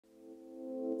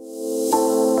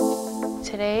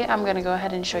Today I'm going to go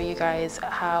ahead and show you guys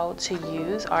how to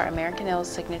use our Americanails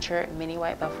signature mini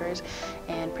white buffers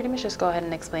and pretty much just go ahead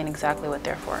and explain exactly what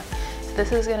they're for. So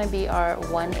this is going to be our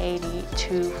 180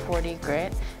 240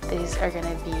 grit. These are going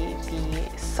to be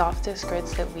the softest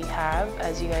grits that we have.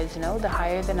 As you guys know, the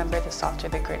higher the number, the softer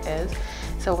the grit is.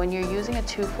 So when you're using a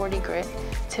 240 grit,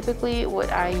 typically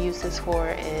what I use this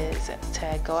for is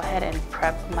to go ahead and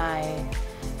prep my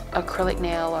acrylic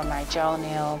nail or my gel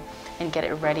nail and get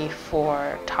it ready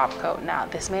for top coat. Now,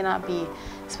 this may not be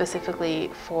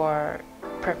specifically for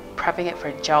prepping it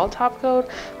for gel top coat,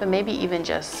 but maybe even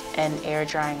just an air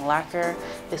drying lacquer,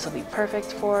 this will be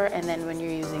perfect for. And then when you're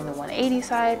using the 180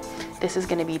 side, this is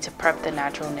going to be to prep the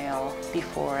natural nail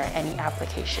before any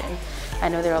application. I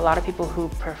know there are a lot of people who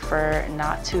prefer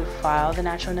not to file the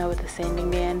natural nail with the sanding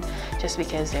band just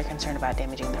because they're concerned about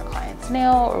damaging their client's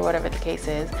nail or whatever the case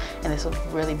is, and this will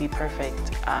really be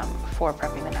perfect for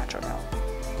prepping the natural nail.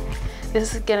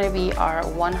 This is going to be our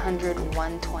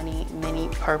 100-120 mini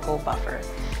purple buffer.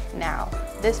 Now,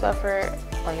 this buffer,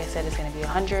 like I said, is going to be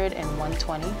 100 and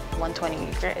 120.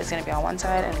 120 grit is going to be on one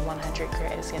side and 100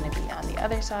 grit is going to be on the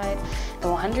other side. The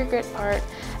 100 grit part,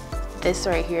 this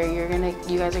right here,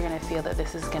 you guys are going to feel that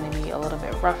this is going to be a little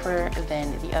bit rougher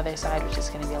than the other side, which is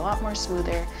going to be a lot more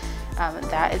smoother.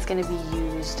 That is going to be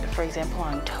used, for example,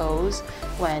 on toes.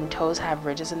 When toes have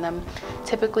ridges in them,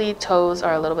 typically toes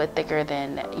are a little bit thicker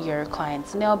than your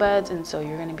client's nail beds, and so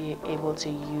you're going to be able to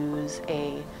use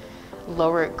a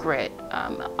lower grit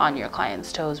on your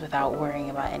client's toes without worrying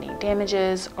about any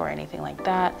damages or anything like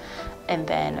that. And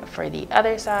then for the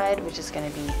other side, which is going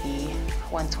to be the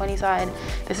 120 side,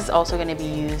 this is also going to be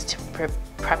used to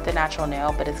prep the natural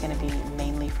nail, but it's going to be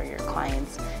mainly for your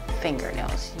client's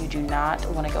fingernails. You do not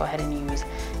want to go ahead and use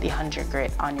the 100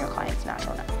 grit on your client's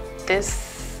natural nail.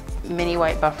 This mini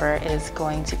white buffer is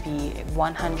going to be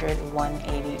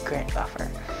 100-180 grit buffer.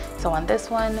 So on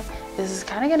this one, this is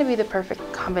kind of going to be the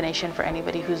perfect combination for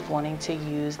anybody who's wanting to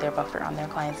use their buffer on their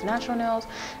client's natural nails,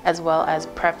 as well as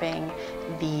prepping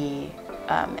the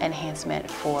enhancement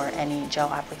for any gel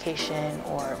application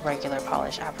or regular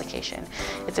polish application.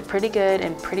 It's a pretty good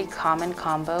and pretty common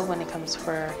combo when it comes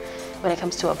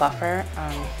to a buffer.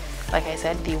 Like I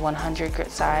said, the 100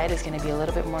 grit side is going to be a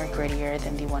little bit more grittier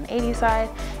than the 180 side,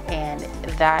 and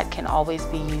that can always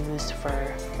be used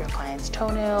for your client's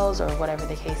toenails or whatever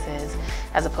the case is,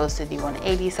 as opposed to the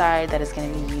 180 side that is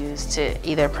going to be used to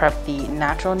either prep the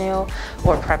natural nail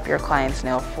or prep your client's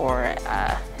nail for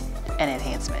an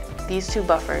enhancement. These two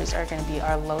buffers are going to be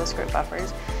our lowest grit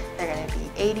buffers. They're going to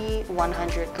be 80,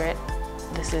 100 grit.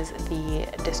 This is the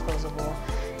disposable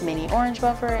mini orange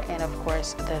buffer, and of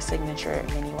course the signature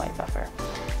mini white buffer.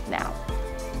 Now,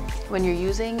 when you're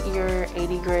using your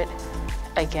 80 grit,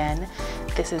 again,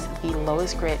 this is the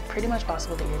lowest grit pretty much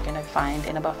possible that you're going to find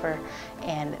in a buffer,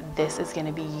 and this is going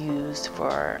to be used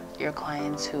for your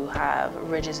clients who have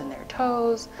ridges in their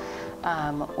toes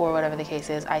or whatever the case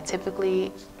is. I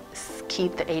typically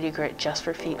keep the 80 grit just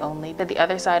for feet only, but the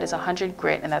other side is 100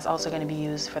 grit, and that's also going to be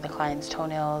used for the client's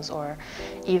toenails or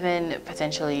even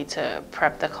potentially to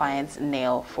prep the client's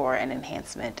nail for an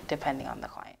enhancement depending on the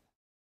client.